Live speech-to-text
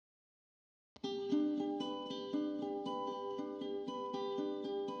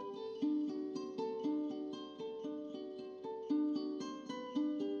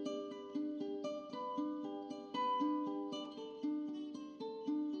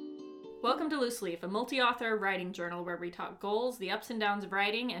Welcome to Loose Leaf, a multi-author writing journal where we talk goals, the ups and downs of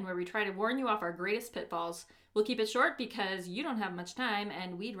writing, and where we try to warn you off our greatest pitfalls. We'll keep it short because you don't have much time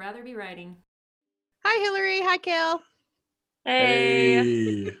and we'd rather be writing. Hi, Hillary. Hi, Kale.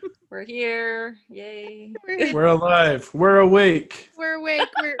 Hey. We're here. Yay. We're alive. We're awake. We're awake.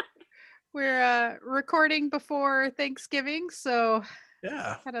 We're recording before Thanksgiving, so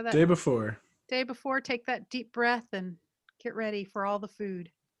Yeah. kind of that Day before. take that deep breath and get ready for all the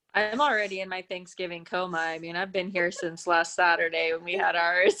food. I'm already in my Thanksgiving coma. I mean, I've been here since last Saturday when we had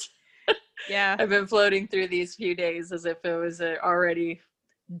ours. Yeah. I've been floating through these few days as if it was already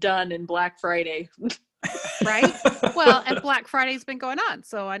done in Black Friday. Right? Well, and Black Friday's been going on,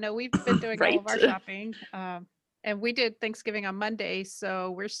 so I know we've been doing all of our Right. shopping. And we did Thanksgiving on Monday,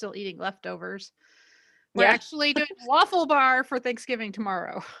 so we're still eating leftovers. We're Yeah. actually doing waffle bar for Thanksgiving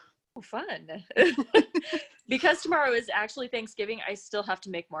tomorrow. Oh, fun. Because tomorrow is actually Thanksgiving, I still have to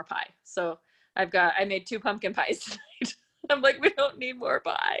make more pie. So I made 2 pumpkin pies tonight. I'm like, we don't need more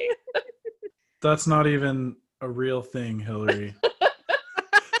pie. That's not even a real thing, Hillary.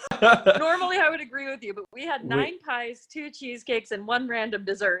 Normally I would agree with you, but we had 9 pies, 2 cheesecakes, and 1 random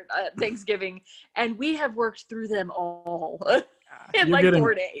dessert at Thanksgiving, and we have worked through them all in You're like getting-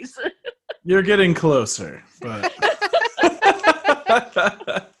 4 days. You're getting closer, but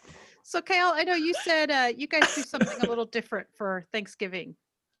So, Kale, I know you said you guys do something a little different for Thanksgiving.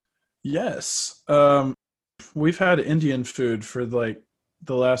 yes. We've had Indian food for like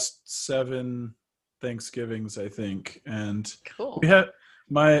the last 7 Thanksgivings, I think, and Cool. we had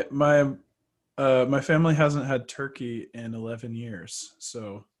my family hasn't had turkey in 11 years,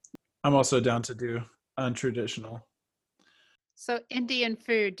 so I'm also down to do untraditional. So, Indian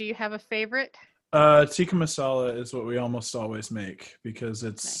food, do you have a favorite? Tikka masala is what we almost always make because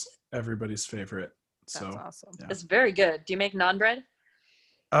it's Nice. everybody's favorite. That's So awesome. yeah. It's very good. Do you make naan bread?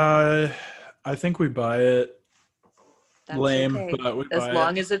 I think we buy it. That's Lame, okay, but we as buy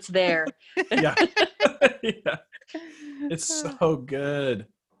long it. as it's there. Yeah. Yeah. It's so good.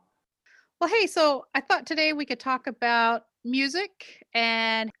 Well, hey, so I thought today we could talk about music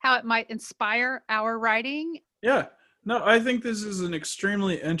and how it might inspire our writing. Yeah. No, I think this is an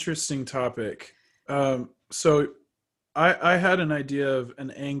extremely interesting topic. So I had an idea of an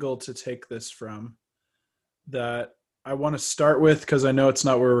angle to take this from that I want to start with because I know it's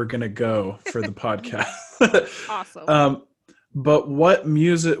not where we're going to go for the podcast. Awesome. But what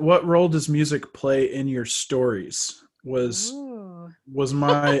role does music play in your stories was Ooh.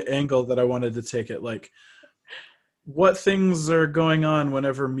 my angle that I wanted to take it. Like, what things are going on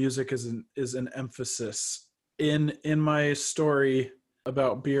whenever music is an emphasis in my story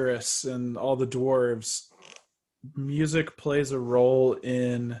about Beerus and all the dwarves. Music plays a role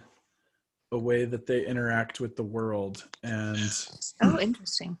in a way that they interact with the world, and Oh,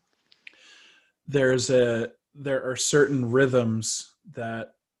 interesting. there are certain rhythms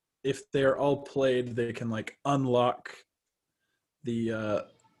that if they're all played, they can like unlock the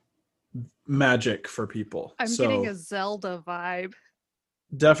magic for people. I'm getting a Zelda vibe.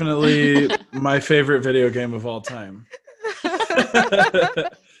 Definitely my favorite video game of all time.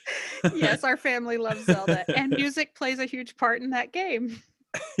 Yes, our family loves Zelda, and music plays a huge part in that game.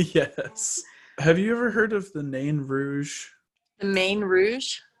 Yes. Have you ever heard of the Nain Rouge? The Main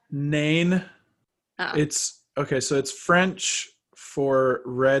Rouge? Nain. Oh. It's okay, so it's French for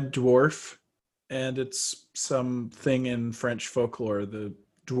red dwarf, and it's something in French folklore. The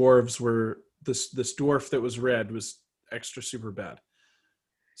dwarves were this dwarf that was red was extra super bad.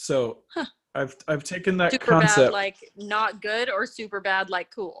 So I've taken that Super concept, bad, like not good, or super bad, like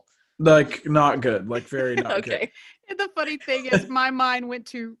cool? like not good, like very not good. Okay. And the funny thing is, my mind went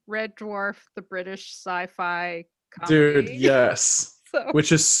to Red Dwarf, the British sci-fi comedy. Dude, yes. So,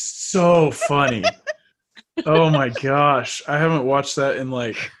 Which is so funny. Oh my gosh. I haven't watched that in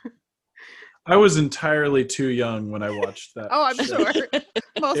like I was entirely too young when I watched that. oh, I'm show. sure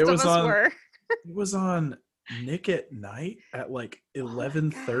most It of was us on- were. It was on Nick at Night at like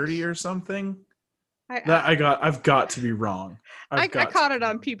 11:30 or something. That I've got to be wrong. I I've got to caught be it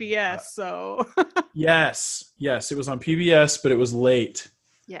on wrong. PBS, so Yes, it was on PBS, but it was late.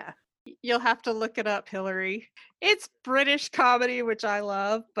 yeah. You'll have to look it up, Hillary. It's British comedy, which I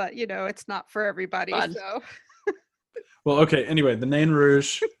love, but it's not for everybody. Fun. So Well, okay. Anyway, the Nain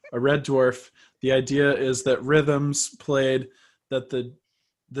Rouge, a red dwarf. The idea is that rhythms played, that the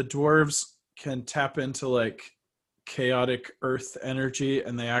dwarves can tap into like chaotic earth energy,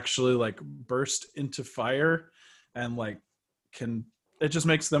 and they actually like burst into fire, and like it just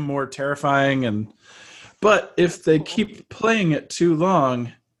makes them more terrifying. But if they keep playing it too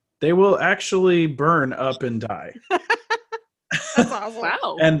long, they will actually burn up and die. That's awesome.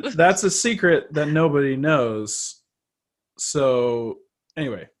 Wow. And that's a secret that nobody knows. So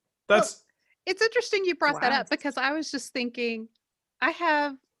anyway, that's It's interesting you brought that Wow. up because I was just thinking, I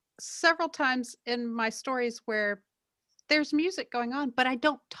have several times in my stories where there's music going on, but I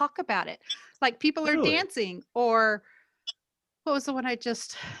don't talk about it. Like people are Really? dancing, or what was the one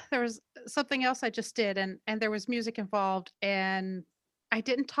there was something else I just did, and there was music involved, and I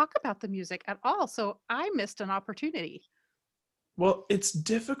didn't talk about the music at all. So I missed an opportunity. well, it's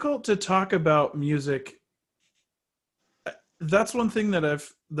difficult to talk about music. That's one thing that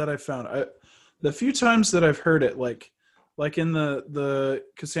I've found. The few times that I've heard it, like in the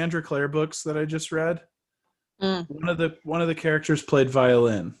Cassandra Clare books that I just read, Mm. one of the characters played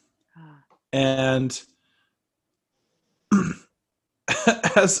violin, and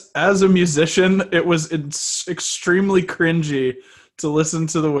as a musician, it was extremely cringy to listen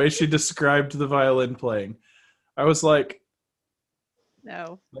to the way she described the violin playing. I was like,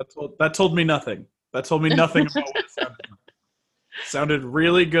 No. that told me nothing. That told me nothing about what it sounded like. Sounded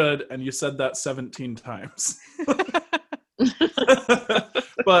really good, and you said that 17 times.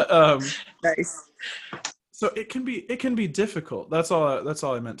 But Nice. so it can be difficult. That's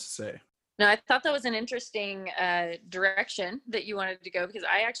all I meant to say. No, I thought that was an interesting direction that you wanted to go, because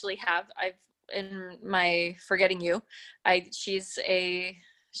I've in my Forgetting You, she's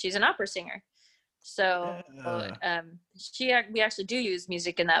an opera singer. So we actually do use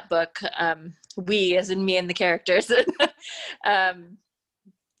music in that book. We, as in me and the characters.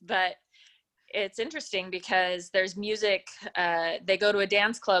 But it's interesting because there's music. They go to a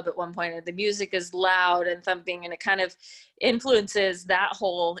dance club at one point, and the music is loud and thumping, and it kind of influences that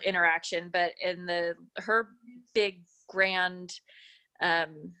whole interaction. But in her big grand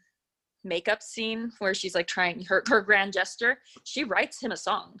makeup scene where she's like trying her grand gesture, she writes him a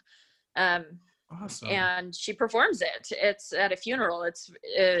song. Awesome. And she performs it. It's at a funeral. It's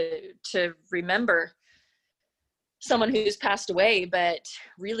to remember someone who's passed away, but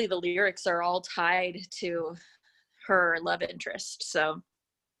really the lyrics are all tied to her love interest. So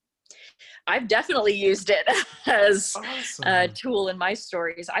I've definitely used it as Awesome. a tool in my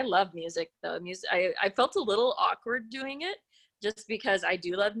stories. I love music though. I felt a little awkward doing it just because I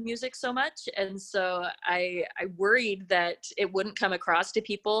do love music so much. And so I worried that it wouldn't come across to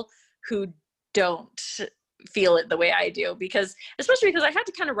people who don't feel it the way I do, especially because I had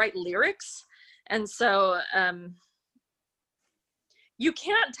to kind of write lyrics. And so you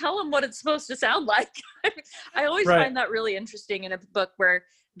can't tell them what it's supposed to sound like. I always find that really interesting in a book where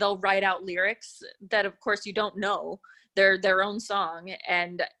they'll write out lyrics that of course you don't know. They're their own song,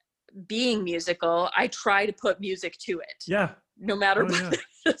 and being musical, I try to put music to it. Yeah. No matter what it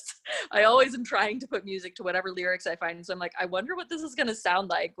is. I always am trying to put music to whatever lyrics I find. So I'm like, I wonder what this is going to sound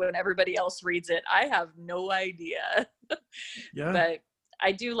like when everybody else reads it. I have no idea. Yeah. But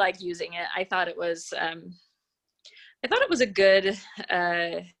I do like using it. I thought it was a good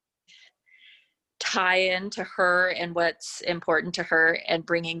tie-in to her and what's important to her, and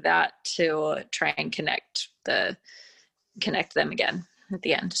bringing that to try and connect them again at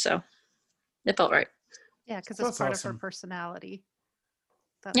the end. So it felt right. Yeah, because That's it's part of awesome. her personality.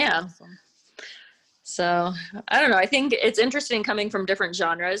 That's Yeah. awesome. So I don't know. I think it's interesting coming from different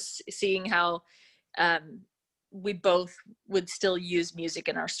genres, seeing how we both would still use music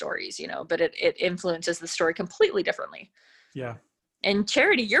in our stories, but it influences the story completely differently. Yeah. And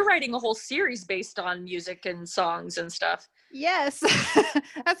Charity, you're writing a whole series based on music and songs and stuff. Yes.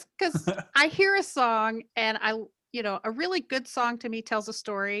 That's because I hear a song, and a really good song to me tells a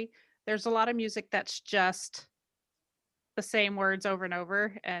story. There's a lot of music that's just the same words over and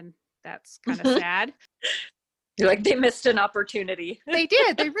over, and that's kind of sad. You're like, they missed an opportunity. They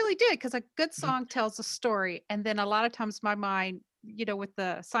really did, because a good song tells a story. And then a lot of times my mind, with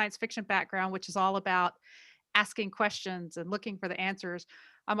the science fiction background, which is all about asking questions and looking for the answers,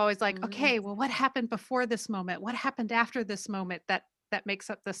 I'm always like, okay, well, what happened before this moment? What happened after this moment that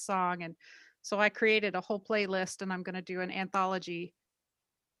makes up this song? And so I created a whole playlist, and I'm going to do an anthology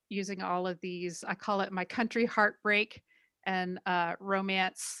using all of these. I call it my country heartbreak and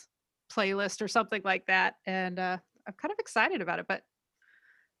romance playlist or something like that. And I'm kind of excited about it, but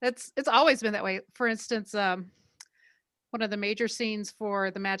it's always been that way. For instance, one of the major scenes for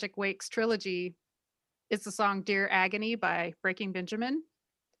the Magic Wakes trilogy is the song Dear Agony by Breaking Benjamin.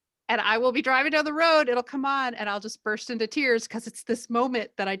 And I will be driving down the road, it'll come on, and I'll just burst into tears because it's this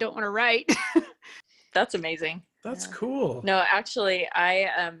moment that I don't want to write. That's amazing. That's cool. No, actually,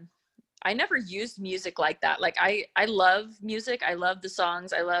 I never used music like that. Like I love music. I love the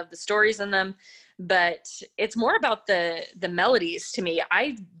songs. I love the stories in them, but it's more about the melodies to me.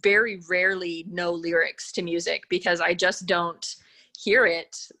 I very rarely know lyrics to music because I just don't hear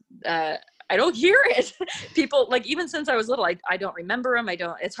it. I don't hear it. People, like, even since I was little, I don't remember them.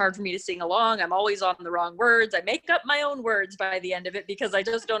 It's hard for me to sing along. I'm always on the wrong words. I make up my own words by the end of it because I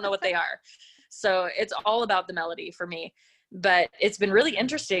just don't know what they are. So it's all about the melody for me. But it's been really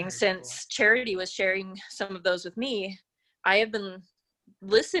interesting since Charity was sharing some of those with me. I have been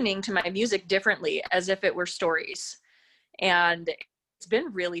listening to my music differently, as if it were stories. And it's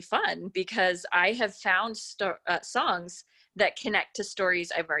been really fun because I have found songs that connect to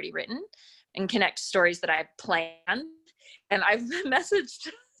stories I've already written and connect to stories that I've planned. And I've messaged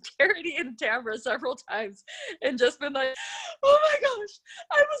Charity and Tamara several times and just been like, oh my gosh,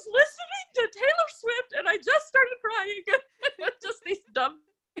 I was listening to Taylor Swift and I just started crying. Just these dumb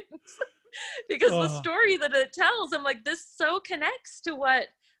things. Because the story that it tells, I'm like, this so connects to what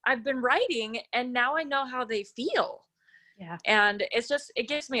I've been writing, and now I know how they feel. Yeah. And it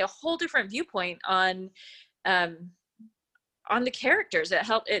gives me a whole different viewpoint on the characters.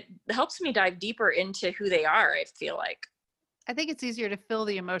 It helps me dive deeper into who they are, I feel like. I think it's easier to feel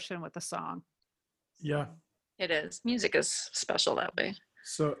the emotion with a song. Yeah. It is. Music is special that way.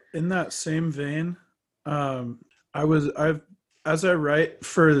 So in that same vein, as I write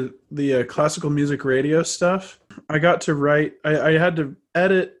for the classical music radio stuff, I got to write, I had to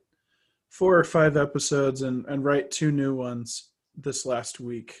edit 4 or 5 episodes and write 2 new ones this last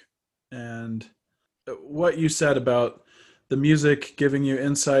week. And what you said about the music giving you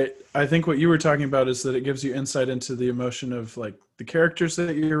insight, I think what you were talking about is that it gives you insight into the emotion of like the characters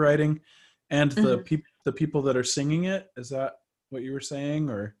that you're writing and the people that are singing it. Is that what you were saying?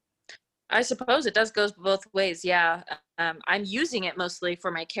 Or I suppose it does go both ways. Yeah. I'm using it mostly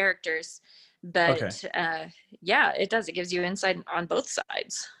for my characters, but yeah, it does. It gives you insight on both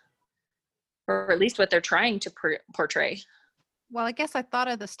sides, or at least what they're trying to portray. Well, I guess I thought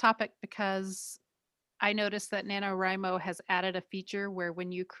of this topic because I noticed that NaNoWriMo has added a feature where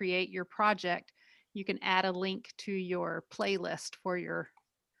when you create your project, you can add a link to your playlist for your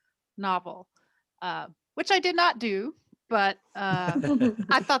novel, which I did not do, but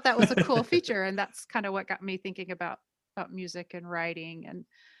I thought that was a cool feature. And that's kind of what got me thinking about music and writing. And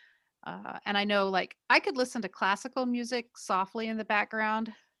I know, like, I could listen to classical music softly in the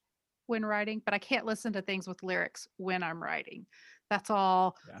background when writing, but I can't listen to things with lyrics when I'm writing. That's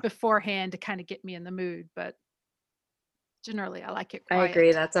all beforehand to kind of get me in the mood, but generally I like it quiet. I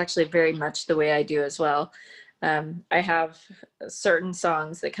agree. That's actually very much the way I do as well. I have certain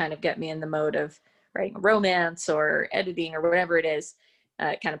songs that kind of get me in the mode of writing a romance or editing or whatever it is,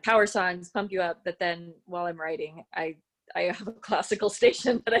 kind of power songs, pump you up. But then while I'm writing, I have a classical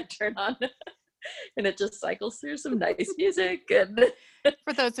station that I turn on and it just cycles through some nice music. And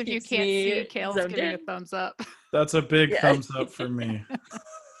for those of you who can't see, Kale's giving a thumbs up. That's a big thumbs up for me.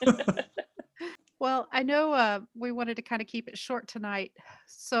 Well, I know we wanted to kind of keep it short tonight.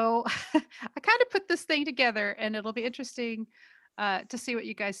 So I kind of put this thing together, and it'll be interesting to see what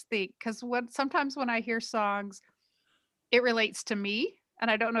you guys think. Because sometimes when I hear songs, it relates to me.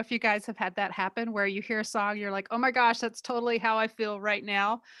 And I don't know if you guys have had that happen where you hear a song, you're like, oh my gosh, that's totally how I feel right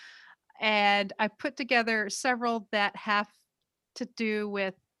now. And I put together several that have to do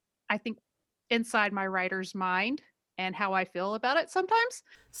with, I think, inside my writer's mind and how I feel about it sometimes.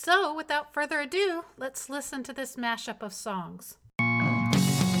 So without further ado, let's listen to this mashup of songs.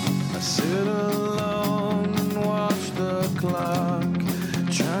 I sit alone and watch the clock,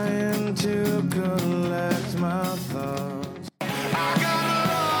 trying to collect my thoughts. I got a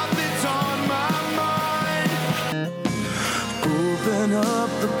lot that's on my mind. Open up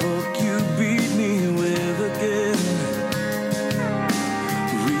the book you beat me with again.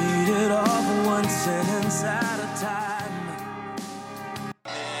 Read it off one sentence at a time.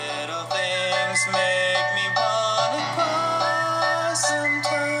 Little things make me wanna cry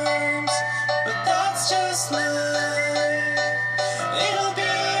sometimes, but that's just life. It'll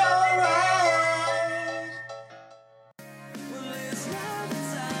be alright. Well, it's not the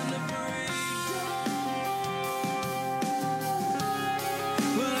time to break down.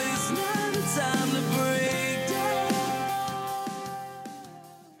 Well, it's not the time to break down.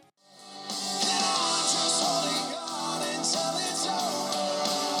 Just holding on until it's over.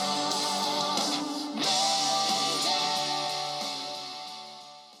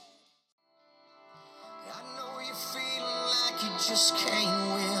 I know you're feeling like you just can't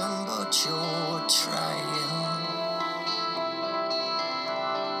win, but you're trying.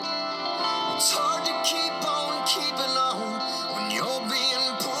 It's hard to keep on keeping on when you're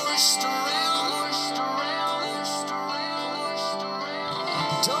being pushed around.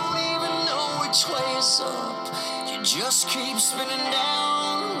 Don't even know which way is up. You just keep spinning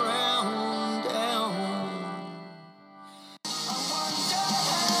down, round, down. I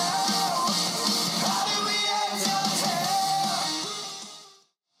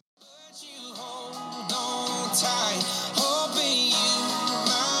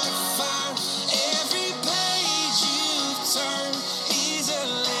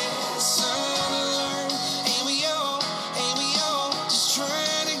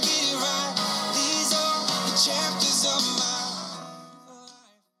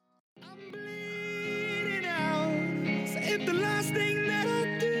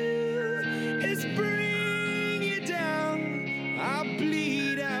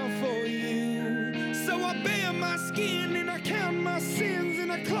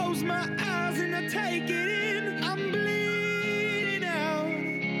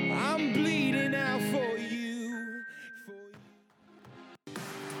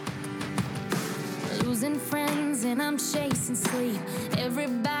and I'm chasing sleep.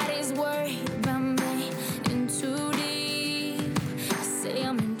 Everybody's worried about me. In too deep, say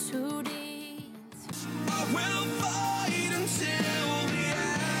I'm in too deep. We'll fight until the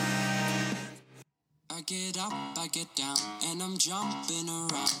end. I get up, I get down, and I'm jumping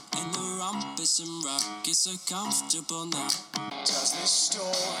around. And the rumpus and ruckus are comfortable now. Does this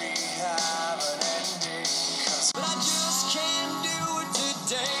story have an ending? 'Cause I just can't do it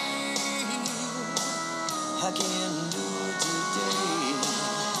today. I can't do it today.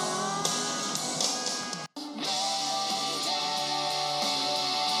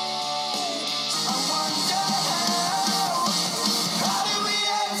 I wonder how do we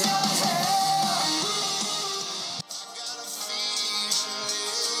end up here? I got a feeling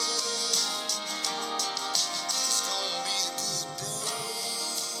it's gonna be a good day.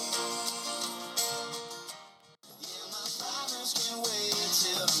 Yeah, my problems can wait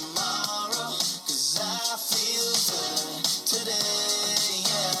till tomorrow, 'cause I feel good today,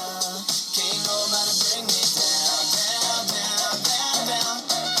 yeah. Can't nobody bring me down, down, down, down, down.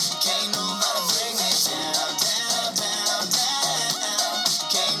 Can't nobody bring me down, down, down, down.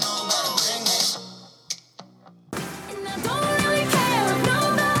 Can't nobody bring me. And I don't really care if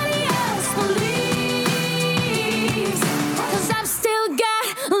nobody else believes, 'cause I've still got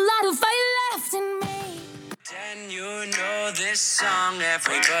a lot of fight left in me. Then you know this song,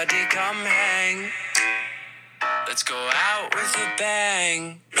 everybody come hang. Let's go out with a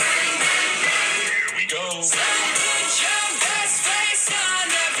bang. Here we go. Put your best face on,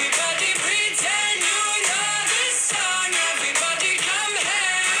 everybody pretend you know this song. Everybody come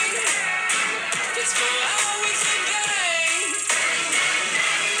hang. Let's go out with a bang.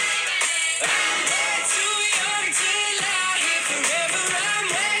 I'm way too young to lie here forever. I'm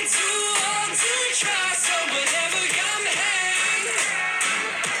way too old to try, so whatever, come hang.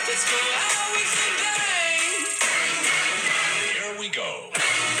 Let's go out with a bang. Here we go.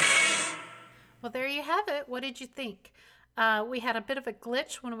 Well, there you have it. What did you think? We had a bit of a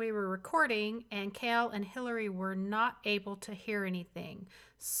glitch when we were recording, and Cal and Hillary were not able to hear anything,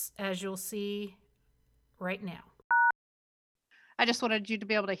 as you'll see right now. I just wanted you to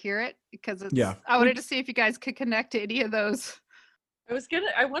be able to hear it because it's, Yeah. I wanted to see if you guys could connect to any of those.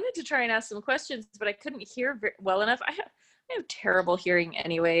 I wanted to try and ask some questions, but I couldn't hear well enough. I have terrible hearing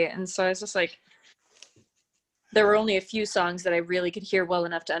anyway, and so I was just like, there were only a few songs that I really could hear well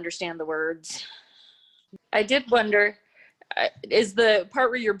enough to understand the words. I did wonder, is the part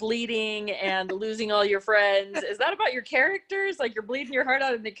where you're bleeding and losing all your friends, is that about your characters? Like you're bleeding your heart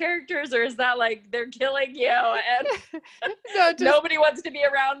out in the characters, or is that like they're killing you and No, just, nobody wants to be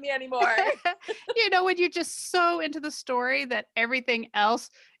around me anymore? when you're just so into the story that everything else,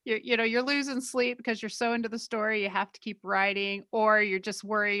 you're losing sleep because you're so into the story, you have to keep writing, or you're just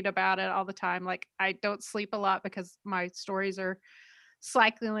worried about it all the time. Like I don't sleep a lot because my stories are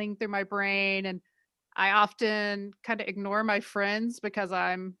cycling through my brain, and I often kind of ignore my friends because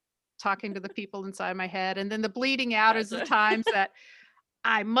I'm talking to the people inside my head. And then the bleeding out is the Gotcha. times that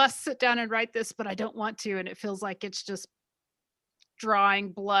I must sit down and write this, but I don't want to. And it feels like it's just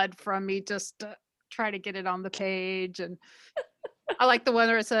drawing blood from me just to try to get it on the page. And I like the one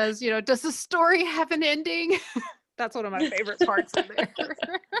where it says, does the story have an ending? That's one of my favorite parts in there.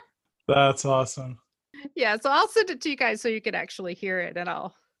 That's awesome. Yeah, so I'll send it to you guys so you can actually hear it, and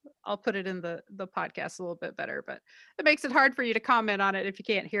I'll put it in the podcast a little bit better, but it makes it hard for you to comment on it if you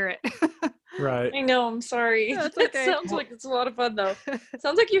can't hear it. Right. I know, I'm sorry. That's It okay. sounds like it's a lot of fun though.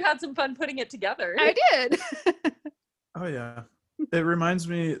 Sounds like you had some fun putting it together. I did. Oh yeah. That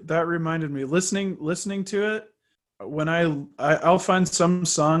reminded me listening to it when I'll find some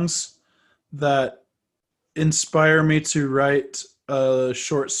songs that inspire me to write a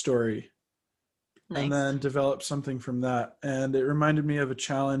short story. Nice. And then develop something from that. And it reminded me of a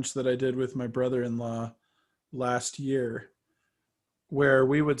challenge that I did with my brother-in-law last year, where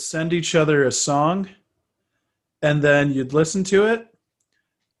we would send each other a song, and then you'd listen to it,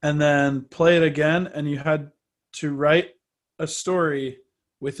 and then play it again, and you had to write a story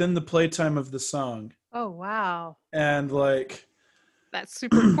within the playtime of the song. Oh, wow. And like, That's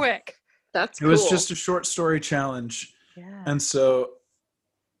super quick. That's it cool. was just a short story challenge. Yeah. And so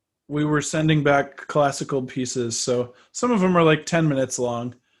we were sending back classical pieces. So some of them are like 10 minutes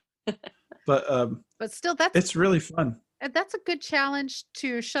long, but still, it's really fun. that's a good challenge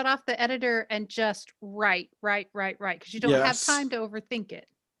to shut off the editor and just write, because you don't have Yes. time to overthink it.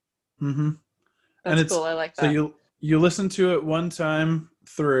 Mm-hmm. That's it's cool. I like that. So you listen to it one time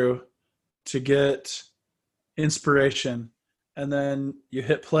through to get inspiration, and then you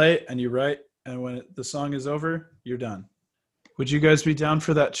hit play and you write, and when the song is over, you're done. Would you guys be down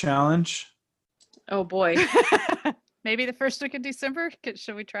for that challenge? Oh boy. Maybe the first week of December.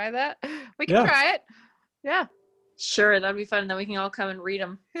 Should we try that? We can Yeah. try it. Yeah. Sure, that'd be fun. Then we can all come and read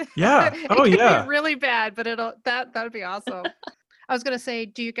them. Yeah. Oh, it could yeah. be really bad, but that would be awesome. I was gonna say,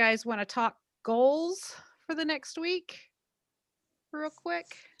 do you guys want to talk goals for the next week? Real quick.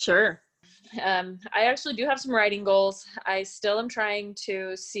 Sure. I actually do have some writing goals. I still am trying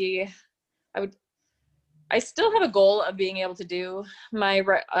to see. I still have a goal of being able to do my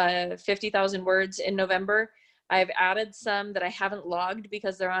 50,000 words in November. I've added some that I haven't logged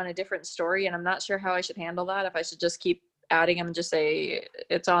because they're on a different story, and I'm not sure how I should handle that. If I should just keep adding them and just say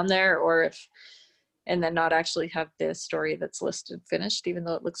it's on there, or and then not actually have the story that's listed finished, even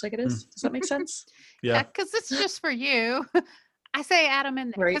though it looks like it is. Does that make sense? Yeah. Because it's just for you. I say add them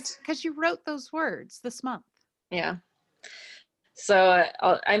in there Right. because you wrote those words this month. Yeah. So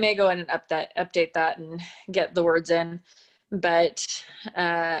I may go in and update that and get the words in, but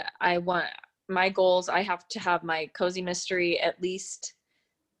my goals, I have to have my cozy mystery, at least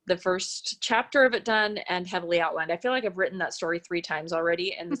the first chapter of it done and heavily outlined. I feel like I've written that story 3 times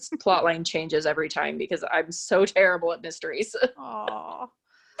already, and this plot line changes every time because I'm so terrible at mysteries. Oh,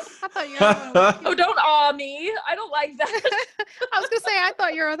 I thought your other one was Oh, cute. don't awe me. I don't like that. I was gonna say I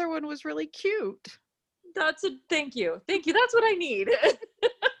thought your other one was really cute. Thank you. That's what I need.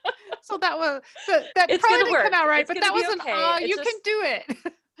 So that was that It's probably gonna didn't come work. out right, It's but gonna that be was an okay. you It's can do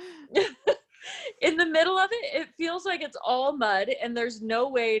it. In the middle of it feels like it's all mud and there's no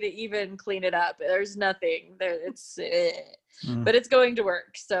way to even clean it up. There's nothing there. But it's going to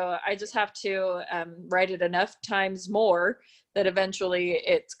work. So I just have to write it enough times more that eventually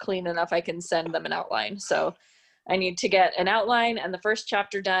it's clean enough I can send them an outline. So I need to get an outline and the first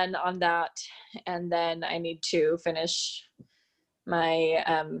chapter done on that, and then I need to finish my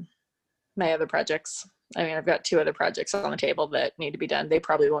my other projects. I mean, I've got 2 other projects on the table that need to be done. They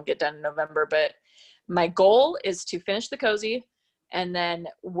probably won't get done in November, but my goal is to finish the cozy and then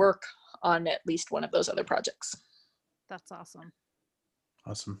work on at least one of those other projects. That's awesome.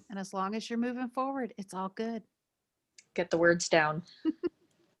 Awesome. And as long as you're moving forward, it's all good. Get the words down.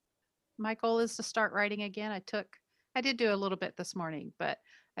 My goal is to start writing again. I did do a little bit this morning, but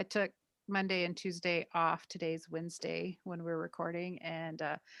I took Monday and Tuesday off. Today's Wednesday when we're recording. And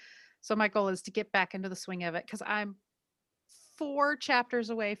so my goal is to get back into the swing of it because I'm 4 chapters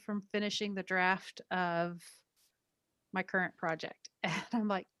away from finishing the draft of my current project. And I'm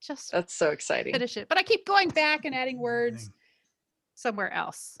like, just That's so exciting. finish it. But I keep going back and adding words Dang. somewhere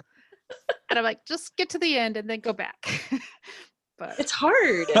else. And I'm like, just get to the end and then go back. But It's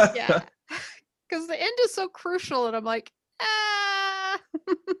hard. yeah, because the end is so crucial. And I'm like, ah.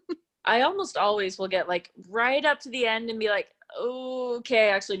 I almost always will get like right up to the end and be like, oh, okay,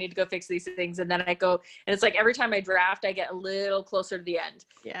 I actually need to go fix these things. And then I go, and it's like every time I draft, I get a little closer to the end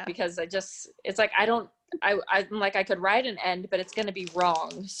Yeah. because it's like, I'm like, I could write an end, but it's going to be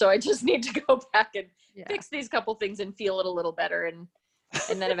wrong. So I just need to go back and Yeah. fix these couple things and feel it a little better. And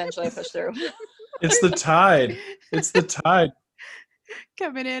then eventually I push through. It's the tide. It's the tide.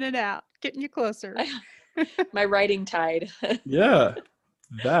 Coming in and out, getting you closer. My writing tide. Yeah.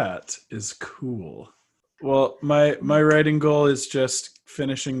 That is cool. Well, my writing goal is just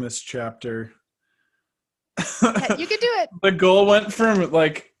finishing this chapter. Yeah, you can do it. The goal went from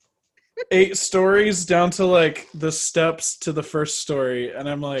like 8 stories down to like the steps to the first story, and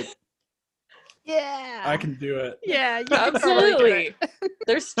I'm like, Yeah. I can do it. Yeah. You can totally do it. Absolutely.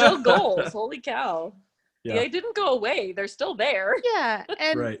 There's still goals. Holy cow. Yeah. They didn't go away. They're still there. Yeah.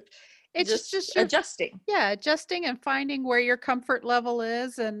 And Right. it's just your, adjusting. adjusting and finding where your comfort level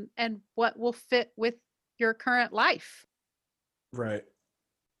is and what will fit with your current life. Right.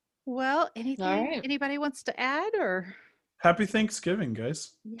 Well, anything right. anybody wants to add or Happy Thanksgiving,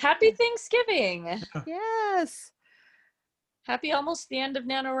 guys. Happy Thanksgiving. Yes. Happy almost the end of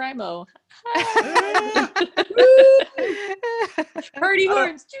NaNoWriMo. Party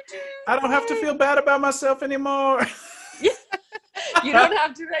horns. I don't have to feel bad about myself anymore. You don't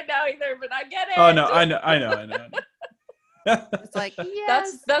have to right now either, but I get it. Oh no, I know. It's like,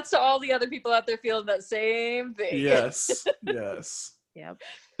 yes. That's to all the other people out there feeling that same thing. Yes. Yep.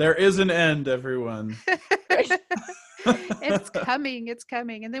 There is an end, everyone. It's coming. It's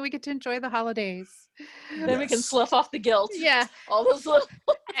coming. And then we get to enjoy the holidays. Then we can Yes. slough off the guilt. Yeah. All those little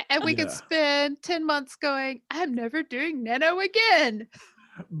And we can Yeah. spend 10 months going, I'm never doing Nano again.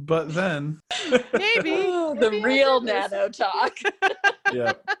 But then, Maybe. Ooh, the Maybe I'll real do this. nano talk.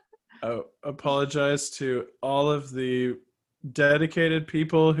 yeah. Oh, apologize to all of the dedicated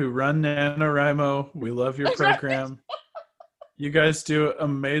people who run NaNoWriMo. We love your program. You guys do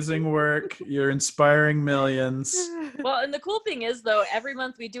amazing work. You're inspiring millions. Well, and the cool thing is, though, every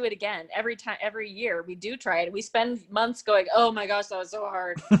month we do it again. Every year we do try it. We spend months going, "Oh my gosh, that was so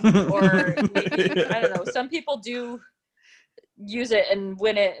hard." Or maybe, I don't know. Some people do use it and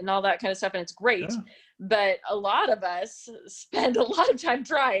win it and all that kind of stuff, and it's great. Yeah. But a lot of us spend a lot of time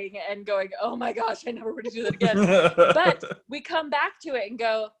trying and going, "Oh my gosh, I never want to do that again." But we come back to it and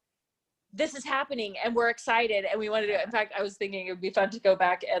go, this is happening, and we're excited, and we want to do it. In fact, I was thinking it would be fun to go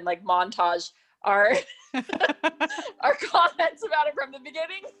back and like montage our our comments about it from the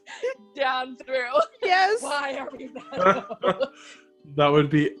beginning down through. Yes. Why are we not? That would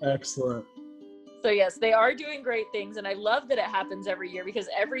be excellent. So yes, they are doing great things, and I love that it happens every year, because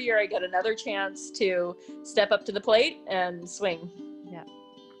every year I get another chance to step up to the plate and swing. Yeah.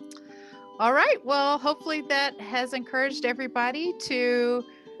 All right. Well, hopefully that has encouraged everybody to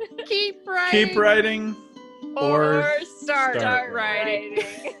keep writing. Keep writing or start start writing.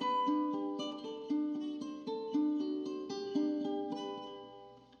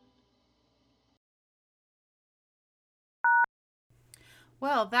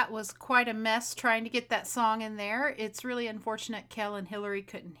 Well, that was quite a mess trying to get that song in there. It's really unfortunate Kel and Hillary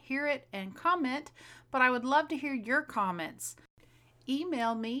couldn't hear it and comment, but I would love to hear your comments.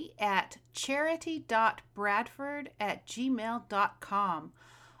 Email me at charity.bradford@gmail.com.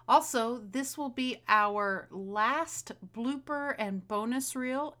 Also, this will be our last blooper and bonus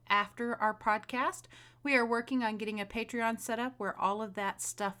reel after our podcast. We are working on getting a Patreon set up where all of that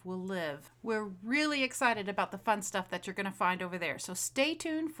stuff will live. We're really excited about the fun stuff that you're going to find over there, so stay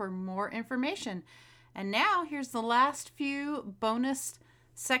tuned for more information. And now, here's the last few bonus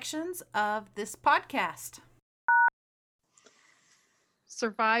sections of this podcast.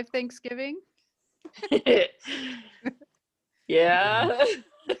 Survive Thanksgiving. Yeah.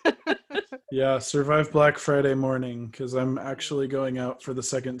 Yeah, survive Black Friday morning, because I'm actually going out for the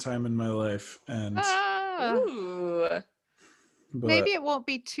second time in my life, and Ooh. but Maybe it won't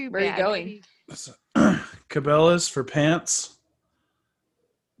be too Where are you bad. going? Cabela's for pants.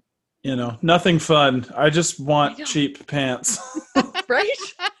 You know, nothing fun. I just want cheap pants. Right?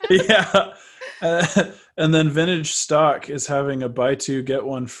 Yeah. And then Vintage Stock is having a buy two get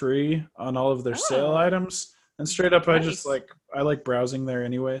one free on all of their sale items. And straight up, Nice. I like browsing there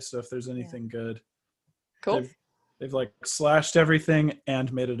anyway. So if there's anything good, Cool. they've like slashed everything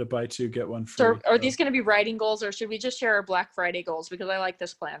and made it a buy two get one free. So are these going to be writing goals, or should we just share our Black Friday goals? Because I like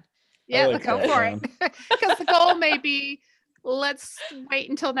this plan. Yeah, like go that for it. Because the goal may be, let's wait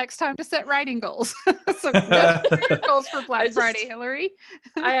until next time to set writing goals. So that's your goals for Black Friday, Hillary.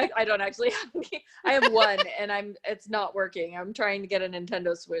 I don't actually have any. I have one, and it's not working. I'm trying to get a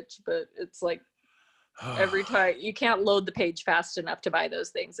Nintendo Switch, but it's like every time you can't load the page fast enough to buy those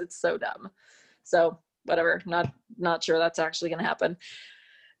things. It's so dumb. So whatever. Not sure that's actually going to happen.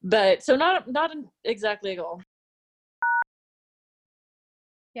 But so not exactly a goal.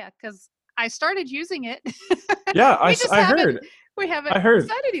 Yeah, because I started using it. Yeah, I haven't- heard. We haven't I heard.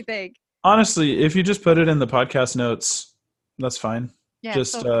 said anything. Honestly, if you just put it in the podcast notes, that's fine. Yeah.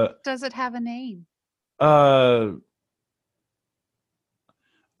 Just So does it have a name?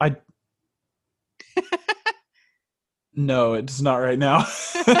 No, it does not right now.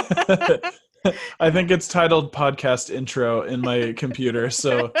 I think it's titled podcast intro in my computer.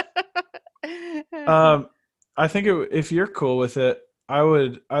 So I think if you're cool with it,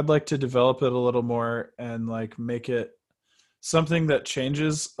 I'd like to develop it a little more and like make it something that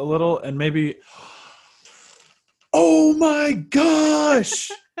changes a little, and maybe, oh my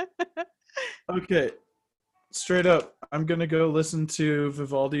gosh. Okay. Straight up, I'm going to go listen to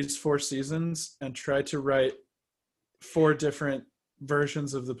Vivaldi's Four Seasons and try to write 4 different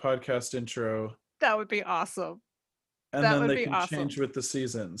versions of the podcast intro. That would be awesome. And That then would they be can awesome. change with the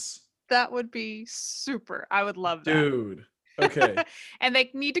seasons. That would be super. I would love that. Dude. Okay. And they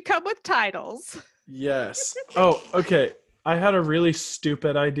need to come with titles. Yes. Oh, okay. I had a really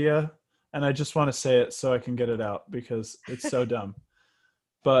stupid idea, and I just want to say it so I can get it out because it's so dumb.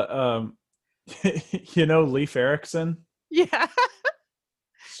 But you know Leif Erikson? Yeah.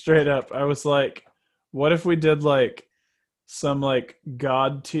 Straight up, I was like, what if we did like some like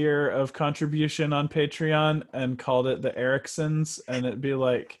god tier of contribution on Patreon and called it the Eriksons, and it'd be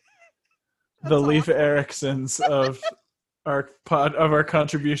like the That's Leif awesome. Eriksons of our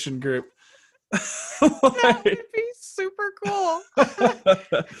contribution group. That would be super cool.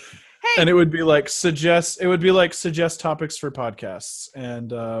 And it would be like suggest topics for podcasts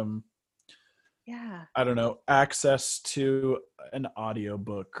and Yeah. I don't know, access to an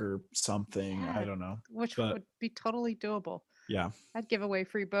audiobook or something. Yeah. I don't know. Which But- would be totally doable. Yeah. I'd give away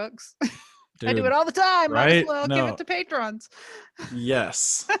free books. I do Dude, it all the time. Might right? as well give No. it to patrons.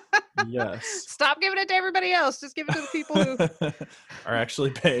 Yes. Yes. Stop giving it to everybody else. Just give it to the people who are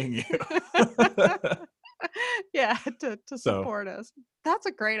actually paying you. yeah, to So- support us. That's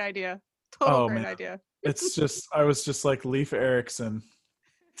a great idea. Total Oh, great man. idea. It's just, I was just like, Leif Erikson.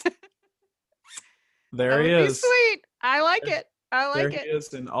 There That he would be is. sweet. I like it. I There like he it.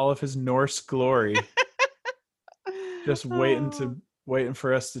 is in all of his Norse glory, just Oh, waiting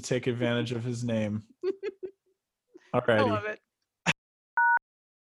for us to take advantage of his name. I Alrighty. love it.